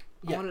gone.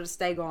 I Yeah. want her to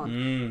stay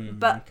gone.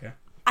 But, okay.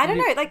 I don't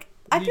know. Like,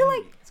 I feel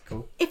like It's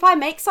cool. if I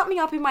make something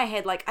up in my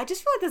head, like, I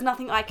just feel like there's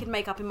nothing I can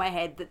make up in my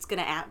head that's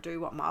going to outdo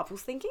what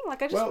Marvel's thinking.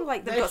 Like, I just Well, feel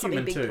like they've they're got something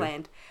human big too.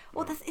 planned.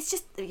 Well, it's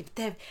just,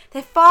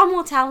 they're far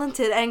more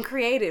talented and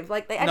creative.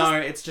 Like,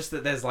 It's just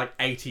that there's like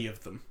 80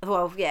 of them.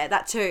 well, yeah,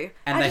 that too.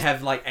 And I they just,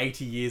 have like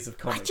 80 years of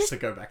comics just- to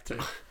go back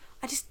to.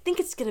 I just think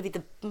it's going to be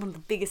one of the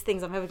biggest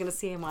things I'm ever going to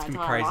see in my gonna be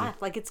entire crazy. life.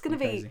 Like, it's going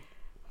to be, Crazy.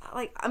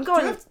 like, I'm Do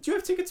going... you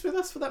have tickets with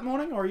us for that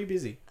morning, or are you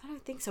busy? I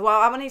don't think so. Well,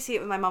 I'm going to see it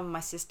with my mum and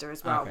my sister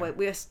as well. Okay.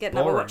 We're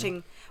Boring.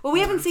 watching... Well, we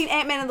haven't seen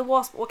Ant-Man and the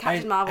Wasp or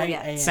Captain Marvel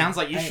yet. Sounds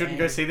like you shouldn't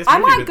go see this I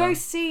movie might with go them.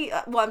 see...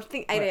 well, I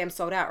think 8 a.m.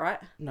 sold out, right?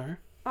 No.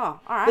 Oh,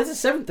 alright.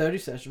 There's a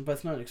 7:30 session, but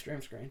it's not an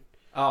extreme screen.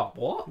 Oh,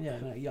 what? Yeah,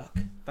 no, yuck.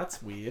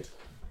 That's weird.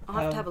 I'll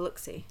have to have a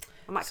look-see.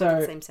 I might so- come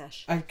to the same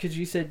sesh. Because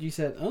you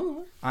said,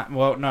 oh.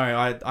 Well, no,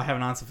 I have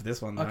an answer for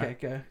this one, though. Okay,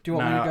 go. Do you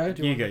want me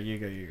to go?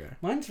 You go.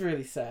 Mine's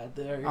really sad,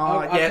 though. Oh,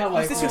 I yeah. can't Oh,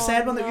 wait is this for your it.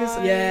 sad one that you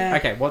said? Yeah.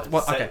 Okay, what,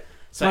 So- okay.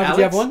 So, Mike, Alex,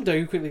 do you have one? Do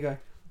you quickly go?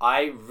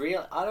 I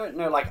don't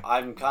know. Like,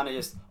 I'm kind of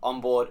just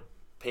on board.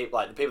 People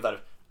like the people that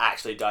have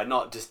actually died,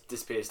 not just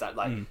disappeared. That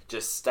like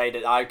just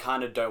stated. I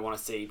kind of don't want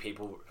to see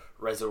people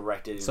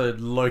resurrected. In So,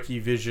 Loki,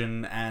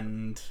 Vision,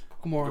 and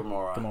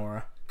Gamora.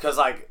 Gamora. Because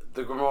like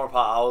the Gamora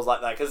part, I was like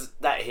that because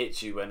that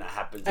hits you when it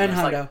happens. And it's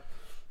Heimdall. like,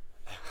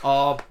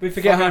 Oh, We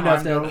forget fucking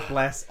Heimdall's Heimdall, dead.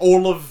 bless.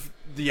 All of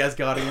the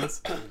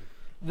Asgardians.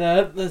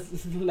 The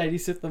Lady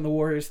Sith and the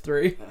Warriors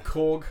 3.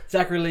 Korg.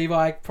 Zachary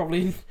Levi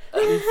probably...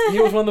 he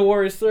was one of the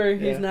Warriors 3.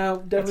 Yeah, He's now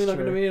definitely not that's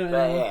going to be in it but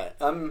anymore.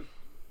 yeah,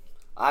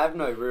 I have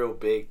no real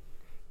big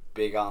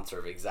answer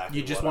of exactly.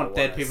 You just what I want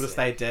dead wanna people to see.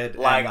 stay dead.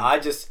 Like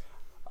and-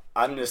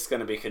 I'm just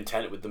gonna be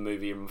content with the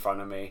movie in front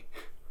of me.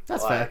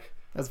 That's like, fair.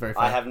 That's very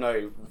fair. I have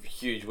no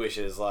huge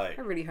wishes. Like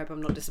I really hope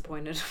I'm not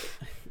disappointed.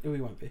 We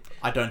won't be.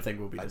 I don't think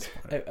we'll be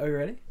disappointed. Are you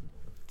ready?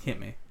 Hit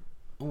me.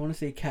 I want to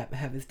see Cap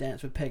have his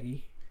dance with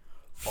Peggy.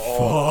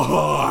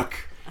 Fuck.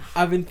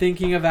 I've been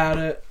thinking about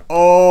it.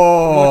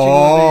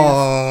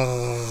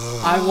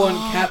 Oh. I want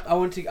Cap. I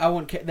want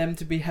them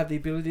to have the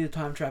ability to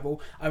time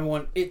travel. I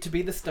want it to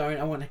be the stone.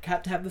 I want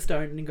Cap to have the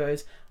stone, and he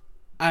goes,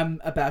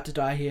 "I'm about to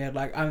die here.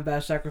 Like I'm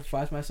about to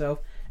sacrifice myself."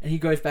 And he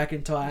goes back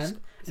in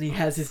time, and he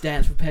has his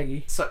dance with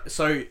Peggy.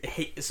 So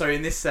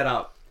in this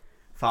setup,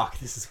 fuck,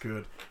 this is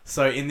good.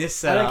 So in this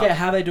I setup, don't care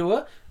how they do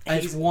it. I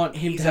just want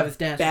him to have his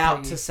dance with about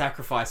Peggy. to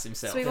sacrifice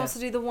himself. So he wants to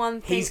do the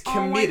one thing. He's Oh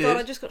my committed. god,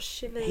 I just got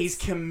shivers. He's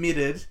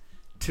committed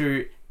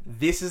to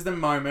this is the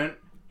moment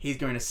he's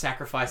going to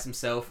sacrifice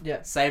himself,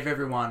 Yeah. save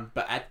everyone,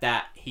 but at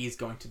that he's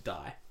going to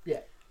die. Yeah.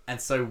 And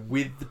so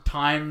with the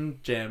time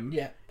gem,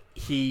 Yeah,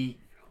 he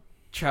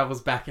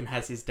travels back and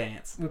has his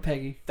dance. with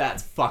Peggy.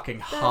 That's fucking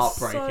That's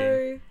heartbreaking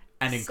so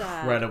and sad.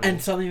 incredible.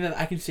 And something that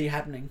I can see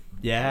happening.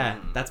 yeah,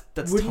 that's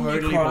Wouldn't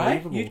totally you cry?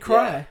 believable. You'd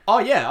cry. Oh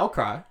yeah, I'll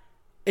cry.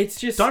 It's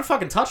just... Don't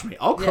fucking touch me.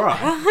 I'll Yeah.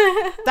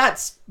 cry.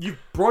 That's you've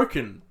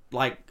broken.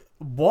 Like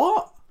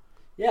what?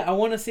 Yeah, I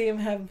want to see him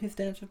have his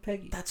dance with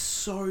Peggy. That's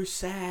so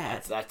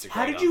sad. That's a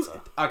How great did you?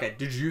 answer. Okay,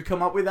 did you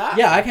come up with that?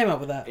 Yeah, I came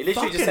up with that. He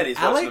literally just said he's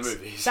Fucking watching Alex, the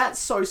movies. That's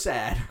so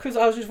sad. Because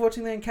I was just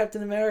watching that in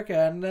Captain America,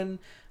 and then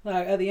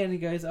like at the end he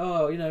goes,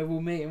 "Oh, you know, we'll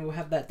meet and we'll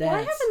have that Why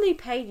dance." haven't they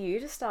paid you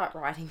to start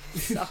writing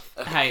this stuff?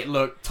 Hey,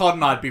 look, Todd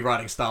and I'd be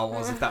writing Star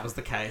Wars if that was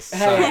the case. So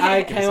Hey,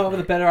 I give us came a up with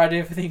a break. better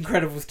idea for The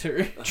Incredibles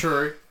too.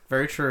 True,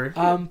 very true.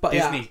 But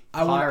Disney, yeah,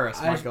 I want, hire us,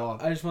 I my just,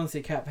 God. I just want to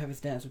see Cap have his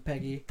dance with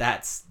Peggy.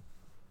 That's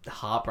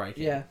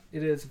heartbreaking. Yeah,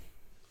 it is.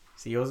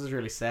 See, yours is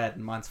really sad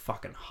and mine's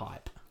fucking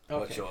hype.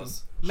 What's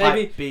yours?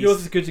 Maybe Hype beast.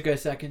 yours is good to go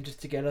second,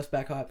 just to get us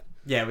back up.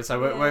 Yeah, so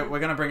we're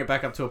going to bring it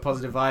back up to a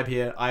positive vibe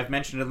here. I've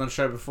mentioned it on the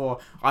show before.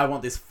 I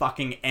want this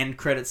fucking end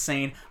credit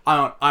scene.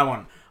 I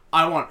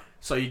want.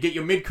 So you get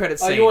your mid credit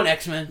scene. Oh, you want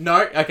X-Men?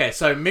 No? Okay,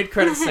 so mid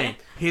credit scene.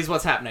 Here's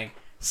what's happening.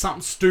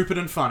 Something stupid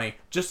and funny,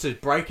 just to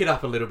break it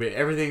up a little bit.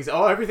 Everything's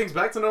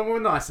back to normal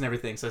and nice and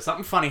everything. So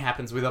something funny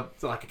happens with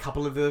like a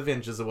couple of the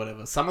Avengers or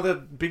whatever. Some of the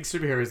big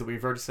superheroes that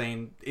we've already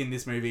seen in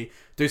this movie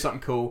do something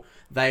cool.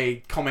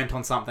 They comment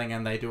on something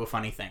and they do a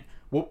funny thing.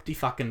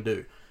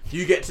 Whoop-de-fucking-do.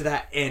 You get to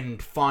that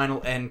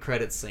final end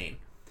credit scene.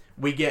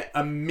 We get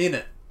a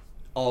minute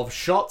of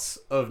shots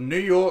of New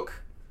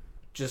York.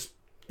 Just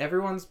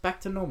everyone's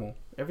back to normal.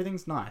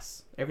 Everything's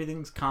nice.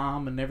 Everything's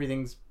calm and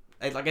everything's...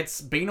 Like, it's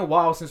been a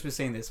while since we've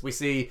seen this. We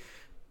see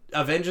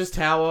Avengers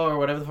Tower or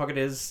whatever the fuck it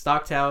is,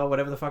 Stark Tower,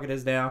 whatever the fuck it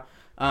is now.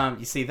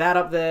 You see that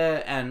up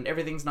there, and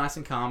everything's nice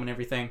and calm and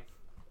everything.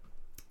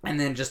 And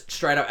then just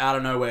straight up out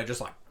of nowhere, just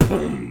like,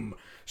 boom,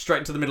 straight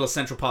into the middle of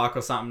Central Park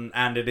or something,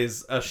 and it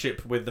is a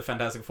ship with the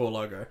Fantastic Four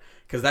logo.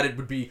 Because that it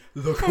would be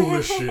the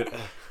coolest shit.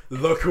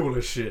 The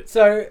coolest shit.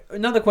 So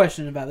another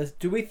question about this: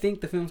 do we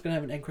think the film's gonna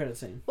have an end credit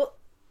scene?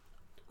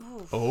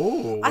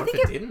 Oh, what if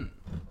it didn't?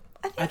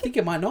 I think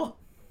it might not.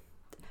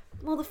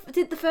 Well,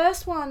 did the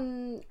first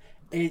one...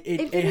 It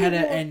Infinity had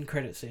an War- end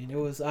credit scene. It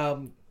was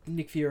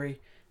Nick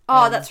Fury.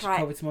 Oh, and that's right.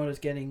 Jacoby Smollers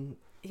getting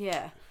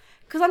Yeah.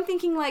 Because I'm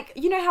thinking, like,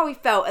 you know how we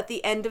felt at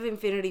the end of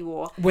Infinity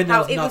War? When there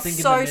how was it nothing was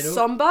in so the middle?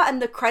 somber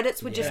and the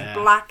credits were just Yeah.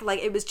 black. Like,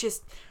 it was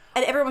just...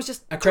 And everyone was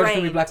just a credit going to be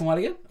drained. black and white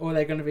again, or are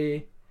they going to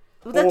be?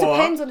 Well, that Or-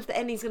 depends on if the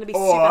ending's going to be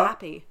or- super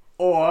happy.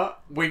 Or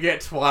we get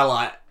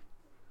Twilight.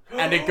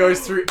 And it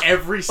goes through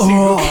every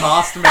single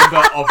cast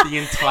member of the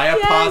entire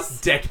Yes.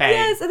 past decade.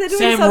 Yes, and they're doing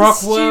Sam some Rockwell.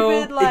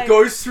 stupid, like... It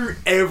goes through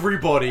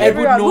everybody.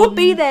 Edward everyone will Norton.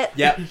 be there.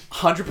 Yep,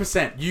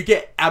 100%. You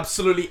get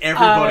absolutely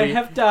everybody. I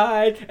have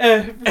died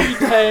every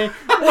day.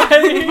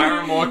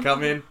 Paramore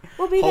come in.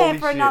 We'll be there Holy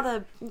for shit.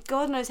 another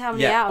God knows how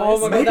many Yeah. hours. Oh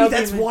my God, Maybe that'd be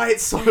that's amazing. why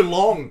it's so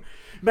long.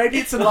 Maybe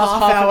it's a The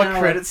last half half-hour an hour.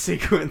 credit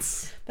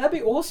sequence. That'd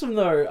be awesome,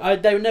 though.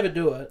 They would never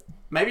do it.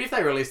 Maybe if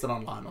they released it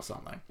online or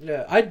something.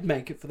 Yeah, I'd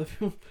make it for the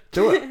film.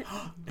 Do it.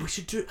 We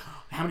should do...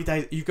 How many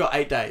days? You've got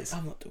 8 days.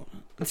 I'm not doing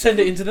it. Send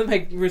it into them.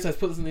 Hey, Russo's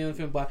put this in the other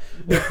film. Bye.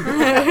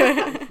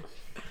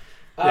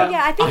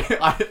 Yeah, I think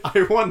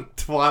I want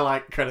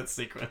Twilight credit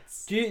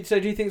sequence. Do you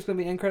think it's going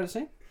to be end credit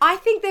scene? I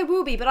think there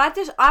will be, but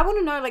I want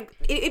to know, like,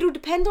 it'll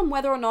depend on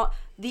whether or not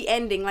the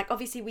ending, like,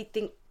 obviously we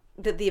think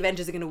that the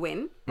Avengers are going to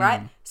win,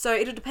 right? So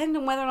it'll depend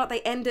on whether or not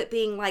they end it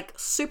being, like,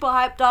 super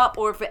hyped up,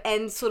 or if it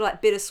ends sort of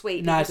like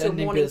bittersweet. No, people it's still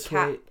ending wanting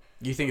bittersweet.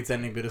 You think it's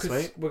ending 'Cause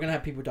bittersweet? we're going to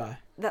have people die.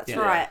 That's Yeah.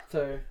 right.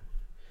 So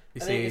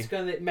You I think see... it's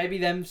going to maybe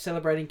them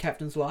celebrating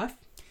Captain's life.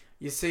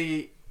 You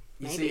see...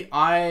 Maybe.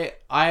 I've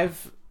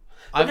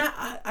But no,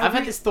 I had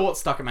really- this thought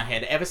stuck in my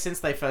head ever since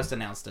they first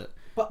announced it.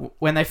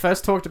 But- When they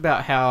first talked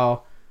about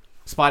how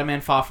Spider-Man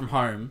Far From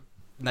Home,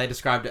 they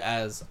described it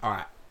as,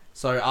 alright,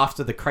 so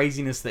after the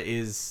craziness that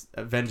is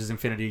Avengers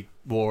Infinity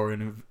War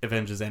and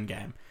Avengers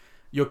Endgame,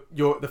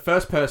 you're the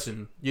first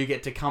person you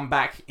get to come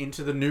back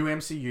into the new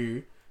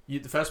MCU, the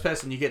first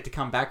person you get to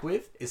come back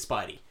with is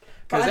Spidey.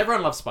 Because But I-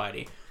 everyone loves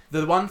Spidey.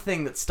 The one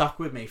thing that stuck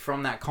with me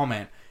from that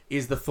comment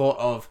is the thought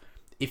of,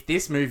 if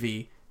this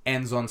movie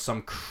ends on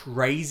some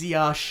crazy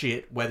ass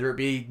shit, whether it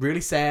be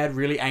really sad,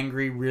 really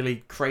angry,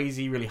 really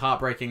crazy, really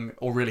heartbreaking,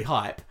 or really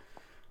hype,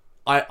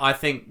 I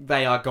think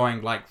they are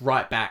going like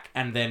right back,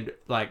 and then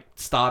like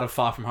start of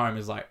Far From Home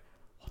is like,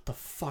 what the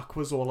fuck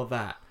was all of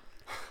that?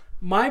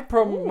 My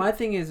problem, my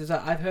thing is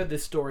that I've heard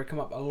this story come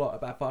up a lot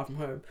about Far From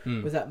Home.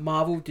 Hmm. Was that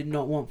Marvel did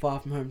not want Far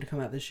From Home to come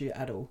out this year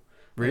at all.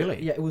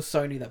 Really? Yeah, it was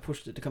Sony that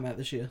pushed it to come out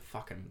this year.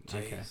 Fucking Jeez.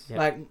 okay. Yeah.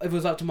 Like, if it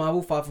was up to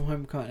Marvel, Far From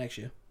Home would come out next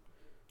year.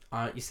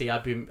 You see,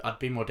 I'd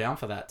be more down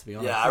for that, to be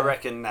honest. Yeah, I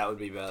reckon that would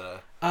be better.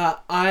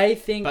 I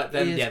think. But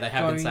then, it's they have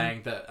been going-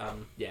 saying that,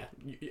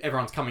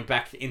 everyone's coming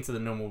back into the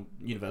normal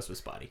universe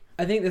with Spidey.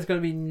 I think there's going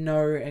to be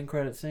no end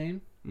credit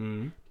scene,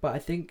 Mm. but I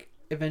think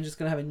Avengers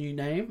going to have a new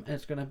name, and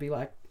it's going to be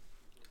like,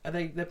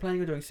 they're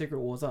planning on doing Secret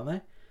Wars, aren't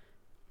they?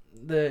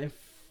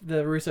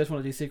 The Russos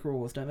want to do Secret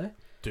Wars, don't they?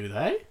 Do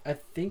they? I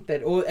think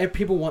that, or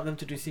people want them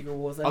to do Secret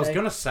Wars. I was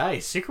gonna say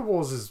Secret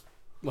Wars is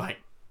like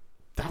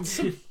that's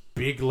some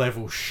big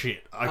level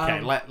shit.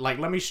 Okay,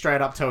 let me straight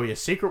up tell you,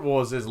 Secret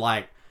Wars is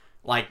like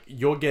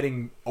you're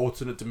getting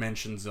alternate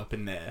dimensions up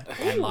in there,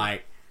 and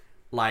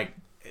like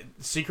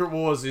Secret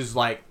Wars is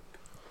like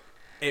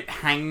it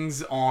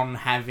hangs on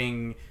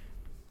having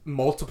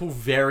multiple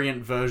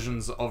variant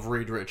versions of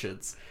Reed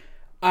Richards.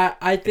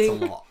 I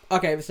think. It's a lot.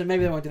 Okay, so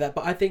maybe they won't do that,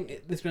 but I think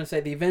it's going to say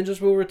the Avengers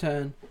will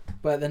return,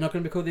 but they're not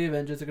going to be called the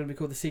Avengers. They're going to be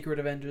called the Secret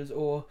Avengers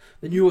or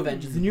the New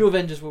Avengers. The New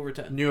Avengers will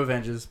return. New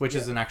Avengers, which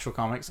is an actual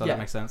comic, so Yeah. that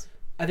makes sense.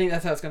 I think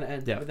that's how it's going to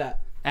end Yeah. with that.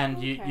 And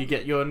Okay. you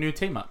get your new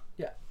team up.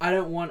 Yeah, I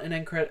don't want an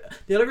end credit.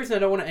 The only reason I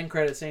don't want an end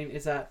credit scene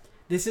is that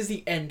this is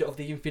the end of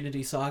the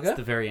Infinity Saga, It's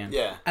the very end.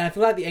 Yeah. and I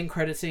feel like the end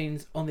credit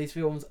scenes on these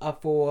films are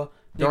for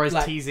They're always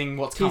like, teasing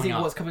what's teasing coming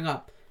up. what's coming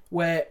up.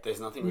 Where There's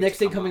nothing. next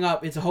thing coming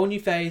up, it's a whole new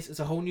phase, it's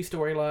a whole new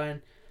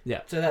storyline.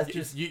 Yeah. So that's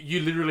just you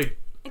literally.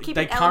 And keep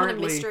They an element of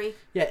currently- mystery.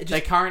 yeah. It They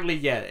just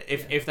currently,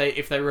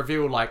 if they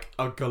reveal like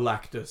a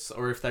Galactus,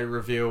 or if they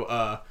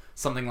reveal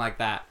something like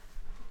that,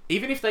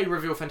 even if they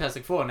reveal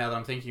Fantastic Four, now that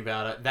I'm thinking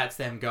about it, that's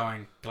them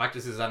going,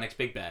 Galactus is our next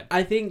big bad.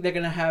 I think they're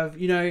gonna have,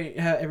 you know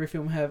how every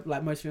film have,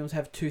 like most films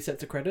have two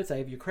sets of credits. They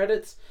have your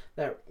credits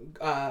that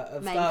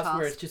of Main stars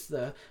where cast. it's just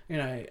the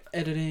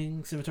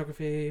editing,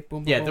 cinematography,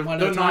 boom, boom, Yeah, boom, the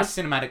one at a time. nice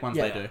cinematic ones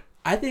Yeah. they do.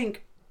 I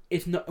think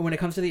it's not when it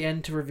comes to the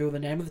end to reveal the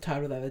name of the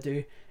title that they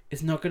do.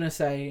 It's not gonna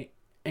say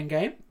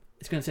Endgame.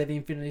 It's gonna say the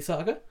Infinity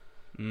Saga.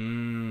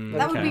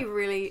 That would Okay. be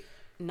really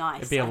nice.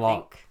 It'd be a I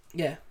lot. think.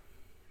 Yeah.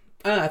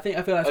 I feel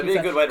that's That'd be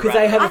a good way to because wrap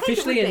they it have up. I think it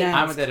officially would be. I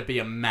announced. want there to be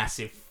a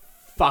massive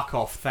fuck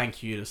off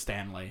thank you to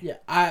Stanley.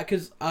 Yeah,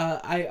 because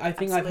I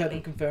think I've heard Absolutely.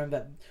 them confirm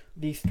that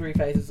these three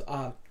phases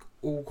are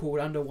all called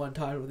under one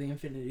title, the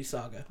Infinity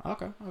Saga.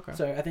 Okay.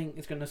 So I think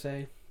it's gonna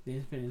say the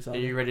Infinity Are Saga.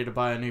 you ready to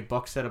buy a new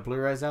box set of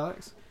Blu-rays,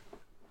 Alex?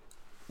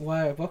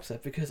 Why a box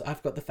set? Because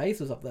I've got the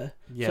phases up there.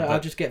 Yeah, So but I'll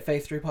just get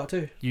phase 3 part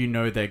 2. you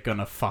know they're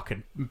gonna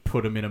fucking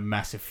put them in a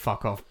massive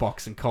fuck off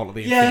box and call it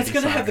the Yeah, it's Infinity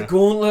gonna have the Saga.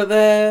 gauntlet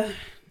there.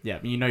 Yeah,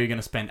 you know you're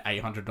gonna spend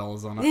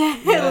 $800 on it. Yeah,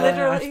 Yeah,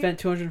 literally. I spent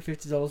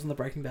 $250 on the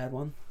Breaking Bad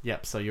one.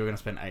 Yep, so you're gonna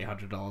spend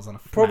 $800 on a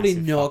Probably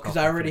massive not, fuck because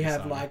off I already Infinity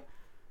have Saga. like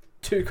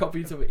 2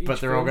 copies of each. But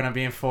they're all film. gonna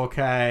be in 4K,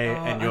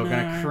 and I you're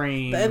gonna know.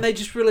 cream. And they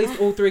just released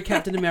all 3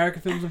 Captain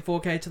America films in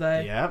 4K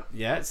today. Yep,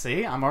 yeah.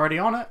 See, I'm already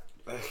on it.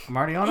 They're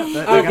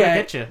gonna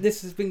get you.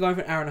 This has been going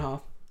for an hour and a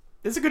half.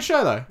 It's a good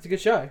show though. It's a good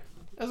show. It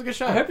was a good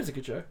show. I hope it's a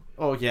good show.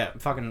 Oh yeah,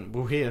 fucking,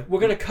 we'll hear. We're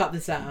gonna cut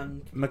this out.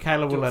 And...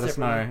 Michaela will do it let us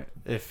know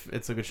separately. if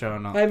it's a good show or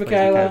not. Hey, Please,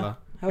 Michaela.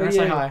 How You are wanna you?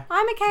 say hi?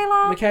 Hi,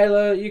 Michaela.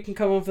 Michaela, you can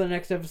come on for the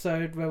next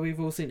episode where we've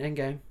all seen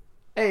Endgame.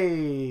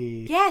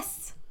 Hey.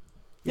 Yes.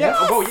 Yeah. Yes.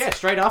 Oh, well, yeah.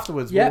 Straight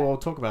afterwards, Yep. we'll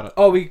talk about it.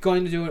 Oh, we're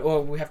going to do it,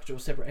 or we have to do a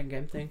separate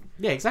Endgame thing.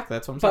 Yeah, exactly.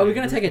 That's what I'm But saying. are we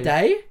going to take a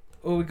day?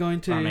 Or are we going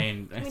to... I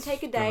mean, Can we it's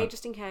take a gonna- day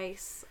just in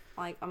case?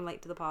 Like, I'm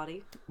late to the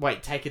party.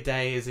 Wait, take a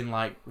day as in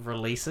like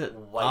release it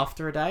Wait.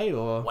 after a day,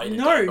 or Wait a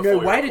No, day no, before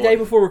we wait a record. day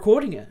before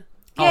recording it.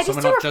 Oh, Yeah, so just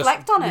we're to not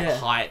reflect on it. Yeah.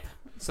 hype,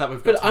 so that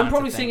we've got. But time I'm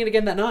probably to seeing think. it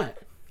again that night.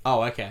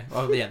 Oh, okay.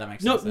 Well, yeah, that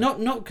makes sense. Not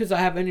because I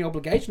have any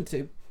obligation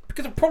to.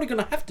 Because I'm probably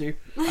going to have to. Okay,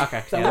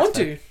 Because yeah, I want that's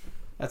fair. to.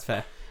 That's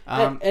fair.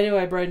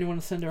 Anyway, Braden, you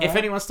want to send her If out?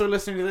 anyone's still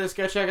listening to this,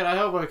 go check out our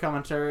Hellboy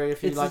commentary.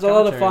 If you It's like a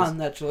lot of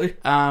commentaries.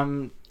 fun,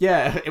 actually.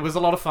 Yeah, it was a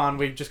lot of fun.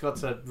 We just got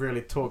to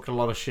really talk a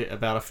lot of shit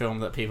about a film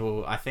that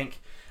people, I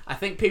think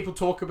people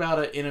talk about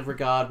it in a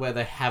regard where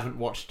they haven't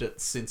watched it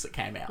since it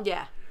came out.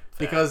 Yeah.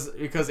 Because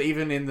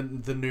even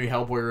in the new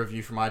Hellboy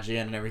review from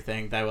IGN and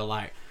everything, they were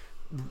like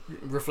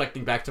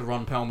reflecting back to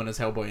Ron Perlman as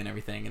Hellboy and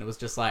everything, and it was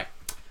just like,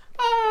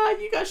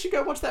 you guys should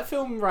go watch that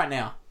film right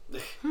now,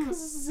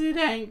 because it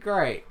ain't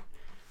great.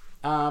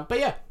 But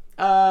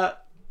yeah,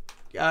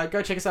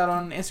 go check us out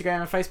on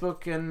Instagram and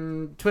Facebook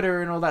and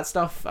Twitter and all that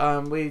stuff.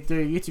 We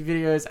do YouTube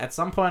videos. At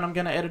some point, I'm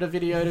going to edit a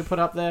video to put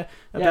up there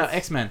about Yes.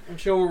 X-Men. I'm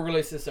sure we'll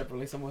release this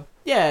separately somewhere.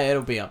 Yeah,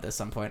 it'll be up there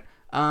some point.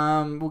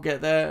 We'll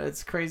get there.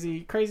 It's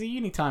crazy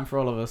uni time for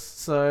all of us.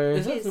 So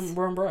Is It it? is.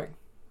 We're on break.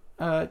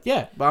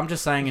 yeah, but I'm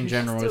just saying in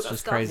general, Still it's got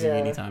just stuff. crazy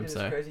uni it time. is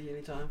So, crazy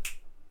uni time.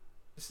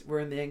 We're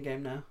in the end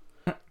game now.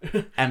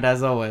 and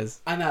as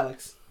always, I'm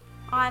Alex.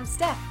 I'm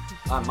Steph.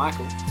 I'm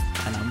Michael.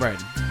 and I'm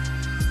Braden.